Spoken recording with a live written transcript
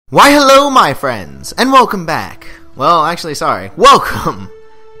Why hello my friends, and welcome back. Well, actually sorry, welcome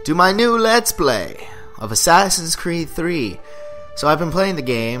to my new Let's Play of Assassin's Creed 3. So I've been playing the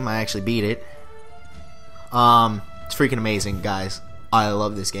game, I actually beat it. It's freaking amazing, guys. I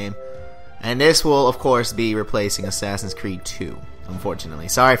love this game. And this will, of course, be replacing Assassin's Creed 2, unfortunately.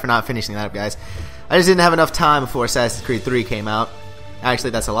 Sorry for not finishing that up, guys. I just didn't have enough time before Assassin's Creed 3 came out.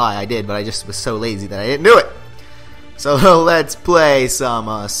 Actually, that's a lie, I did, but I just was so lazy that I didn't do it. So let's play some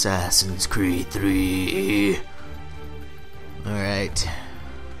Assassin's Creed 3. Alright.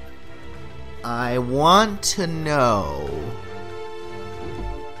 I want to know,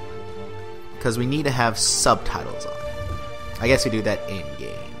 because we need to have subtitles on. I guess we do that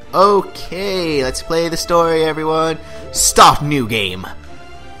in-game. Okay, let's play the story, everyone. Start new game.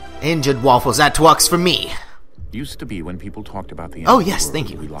 Injured waffles, that works for me. Used to be when people talked about the Oh yes,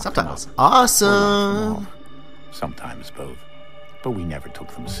 thank you. Subtitles. Awesome. Sometimes both. But we never took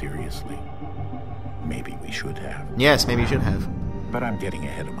them seriously. Maybe we should have. Yes, maybe you should have. But I'm getting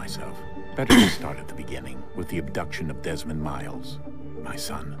ahead of myself. Better to start at the beginning, with the abduction of Desmond Miles, my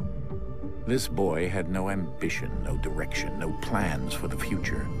son. This boy had no ambition, no direction, no plans for the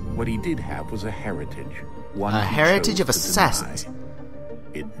future. What he did have was a heritage. One a he heritage chose of to assassins. deny.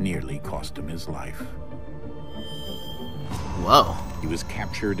 It nearly cost him his life. Whoa. He was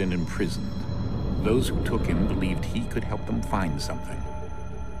captured and imprisoned. Those who took him believed he could help them find something.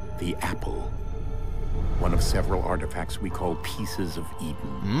 The apple. One of several artifacts we call Pieces of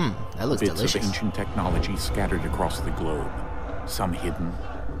Eden. That looks Bits delicious. of ancient technology scattered across the globe. Some hidden,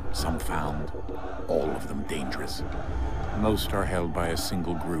 some found, all of them dangerous. Most are held by a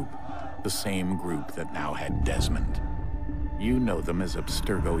single group, the same group that now had Desmond. You know them as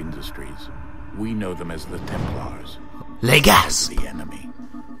Abstergo Industries. We know them as the Templars. Legas. The enemy.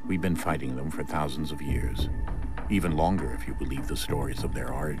 We've been fighting them for thousands of years. Even longer if you believe the stories of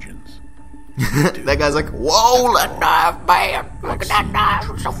their origins. That guy's like, whoa, that knife, man. Look at that knife,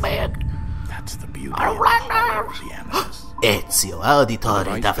 it's so big. That's the beauty I don't like of knives. the animus. Ezio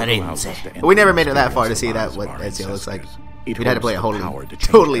Auditore da Firenze. We never made it that far to see that what Ezio looks like. We'd had to play a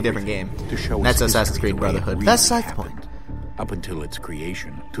totally different game. That's Assassin's Creed Brotherhood. That's the point. Up until its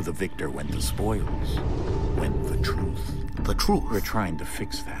creation, to the victor went the spoils, went the truth. The truth. We're trying to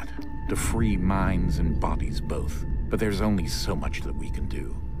fix that, to free minds and bodies both. But there's only so much that we can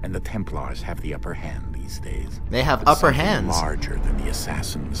do, and the Templars have the upper hand these days. They have But upper something hands. larger than the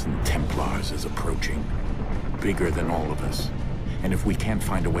Assassins and Templars is approaching. Bigger than all of us. And if we can't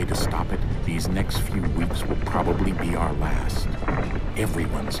find a way to stop it, these next few weeks will probably be our last.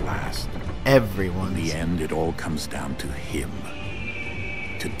 Everyone's last. In Everyone's. the end, it all comes down to him.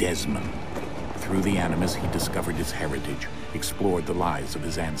 To Desmond. Through the Animus, he discovered his heritage, explored the lives of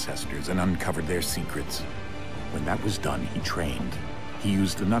his ancestors, and uncovered their secrets. When that was done, he trained. He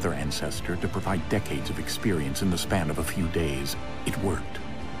used another ancestor to provide decades of experience in the span of a few days. It worked.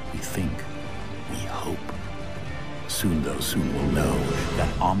 We think. We hope. Soon we'll know. That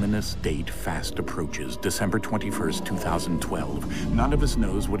ominous date fast approaches, December 21st, 2012. None of us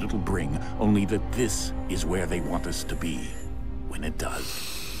knows what it'll bring, only that this is where they want us to be when it does.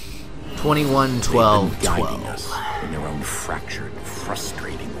 2112 They've been guiding us in their own fractured,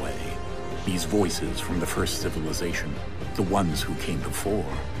 frustrating way. These voices from the first civilization, the ones who came before,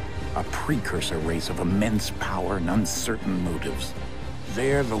 a precursor race of immense power and uncertain motives.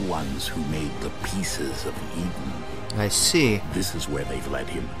 They're the ones who made the Pieces of Eden. I see. This is where they've led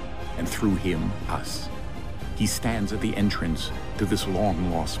him, and through him, us. He stands at the entrance to this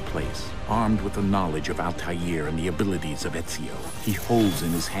long-lost place, armed with the knowledge of Altair and the abilities of Ezio. He holds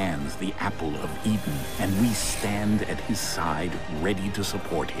in his hands the Apple of Eden, and we stand at his side, ready to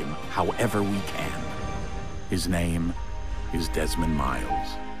support him however we can. His name is Desmond Miles,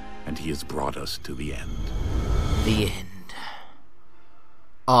 and he has brought us to the end. The end.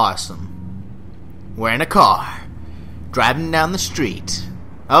 Awesome. We're in a car. Driving down the street.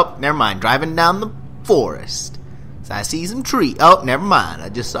 Oh, never mind. Driving down the forest. So I see some tree. Oh, never mind. I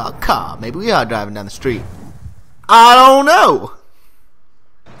just saw a car. Maybe we are driving down the street. I don't know.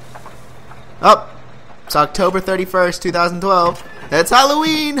 Oh, it's October 31st, 2012. It's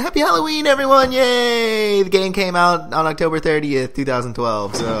Halloween. Happy Halloween, everyone. Yay. The game came out on October 30th,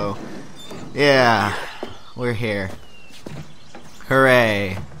 2012. So, yeah. We're here.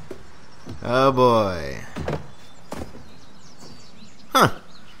 Hooray. Oh, boy. Huh.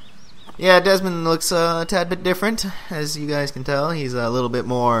 Yeah, Desmond looks a tad bit different, as you guys can tell. He's a little bit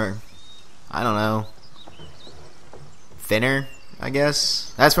more, I don't know, thinner, I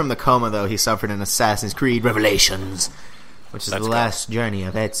guess. That's from the coma, though, he suffered in Assassin's Creed Revelations, which is the last journey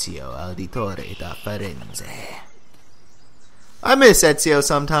of Ezio Auditore da Firenze. I miss Ezio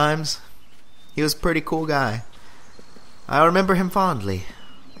sometimes. He was a pretty cool guy. I remember him fondly.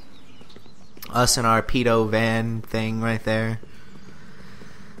 Us in our pedo van thing right there.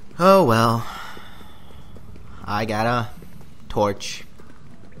 Oh well. I got a torch.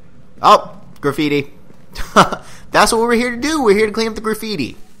 Oh, graffiti. That's what we're here to do. We're here to clean up the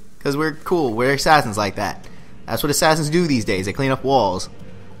graffiti. Because we're cool. We're assassins like that. That's what assassins do these days. They clean up walls.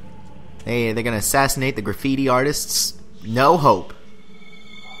 They're going to assassinate the graffiti artists. No hope.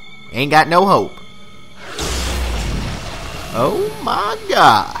 Ain't got no hope. Oh my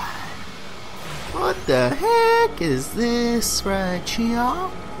god. What the heck is this right here?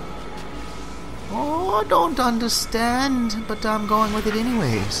 Oh, I don't understand, but I'm going with it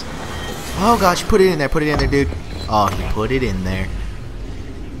anyways. Oh gosh, put it in there, dude. Oh, he put it in there.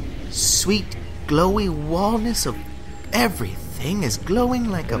 Sweet, glowy wallness of everything is glowing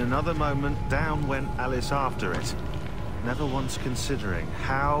like In another moment, down went Alice after it, never once considering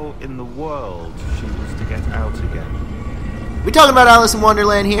how in the world she was to get out again. We talking about Alice in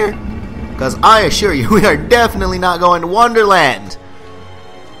Wonderland here? Because I assure you, we are definitely not going to Wonderland.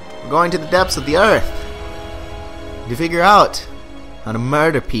 We're going to the depths of the earth to figure out how to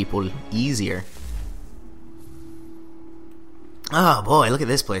murder people easier. Oh boy, look at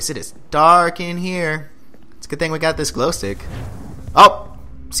this place. It is dark in here. It's a good thing we got this glow stick. Oh,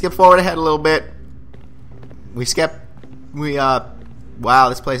 skip forward ahead a little bit. Wow,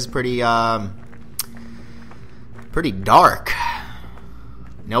 this place is pretty dark.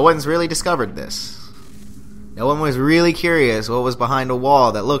 No one's really discovered this. No one was really curious what was behind a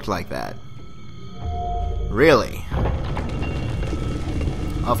wall that looked like that. Really?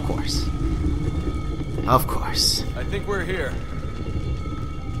 Of course. Of course. I think we're here.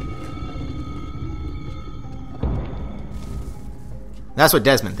 That's what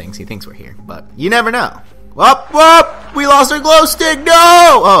Desmond thinks. He thinks we're here, but you never know. Whoop, whoop! We lost our glow stick! No!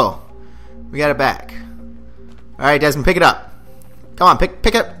 Oh, we got it back. All right, Desmond, pick it up. Come on, pick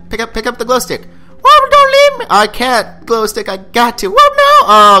up the glow stick. Whoop! Don't leave me. I can't glow stick. I got to. Whoop! No!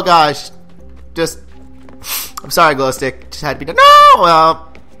 Oh gosh, I'm sorry, glow stick. Just had to be done. No! Well,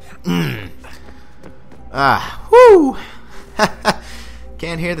 whoo!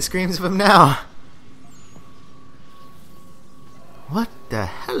 Can't hear the screams of him now. What the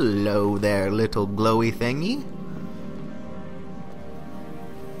hello there, little glowy thingy?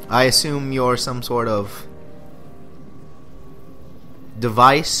 I assume you're some sort of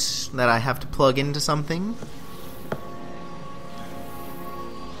device that I have to plug into something?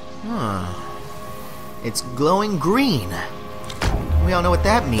 Huh. It's glowing green. We all know what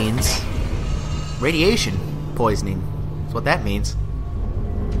that means. Radiation poisoning is what that means.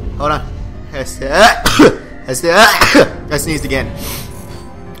 Hold on. I sneezed again.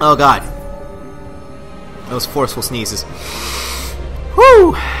 Oh god. Those forceful sneezes.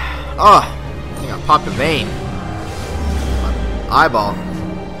 Whew. Oh, I think I popped a vein. My eyeball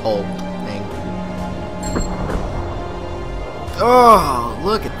hole thing. Oh,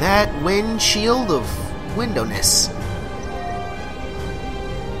 look at that windshield of windowness.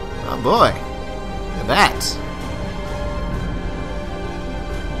 Oh boy. Look at that.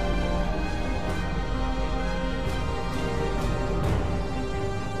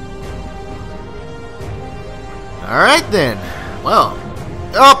 Alright then. Well.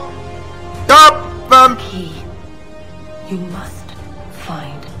 Key. You must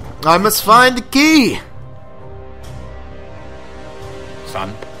find. I must find the key.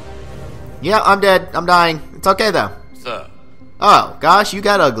 Son? Yeah, I'm dead. I'm dying. It's okay though. Sir. Oh, gosh, you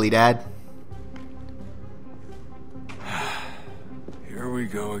got ugly, Dad. Here we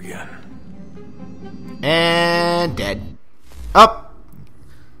go again. And dead. Up.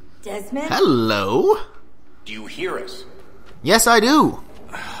 Desmond? Hello. Do you hear us? Yes, I do.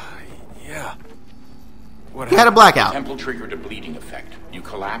 Yeah. What You had a happened? blackout. Temple triggered a bleeding effect. You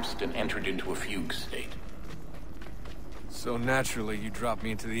collapsed and entered into a fugue state. So naturally, you dropped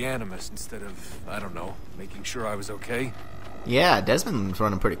me into the Animus instead of, I don't know, making sure I was okay? Yeah, Desmond's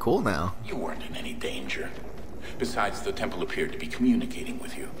running pretty cool now. You weren't in any danger. Besides, the temple appeared to be communicating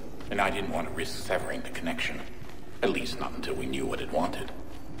with you, and I didn't want to risk severing the connection. At least not until we knew what it wanted.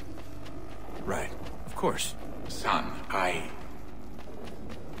 Right. Of course. Son,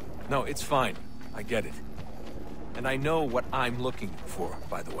 No, it's fine. I get it. And I know what I'm looking for,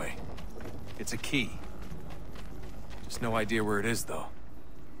 by the way. It's a key. Just no idea where it is, though.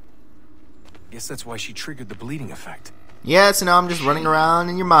 Guess that's why she triggered the bleeding effect. Yeah, so now I'm just running around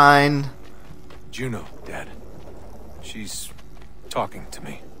in your mind. Juno, Dad. She's talking to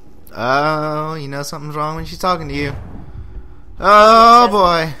me. Oh, you know something's wrong when she's talking to you. Oh,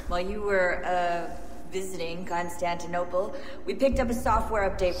 boy. While you were, visiting Constantinople, we picked up a software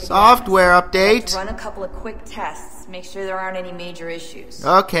update. For Software update? Let's run a couple of quick tests, make sure there aren't any major issues.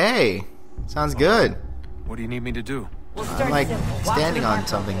 Okay. Sounds good. What do you need me to do? We'll start I'm like simple. Watch standing the on mark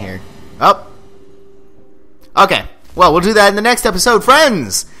something over here. Oh. Okay. Well, we'll do that in the next episode,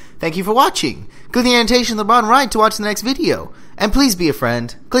 friends. Thank you for watching. Click the annotation in the bottom right to watch the next video. And please be a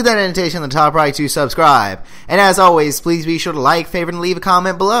friend. Click that annotation in the top right to subscribe. And as always, please be sure to like, favorite, and leave a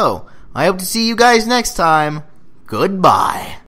comment below. I hope to see you guys next time. Goodbye.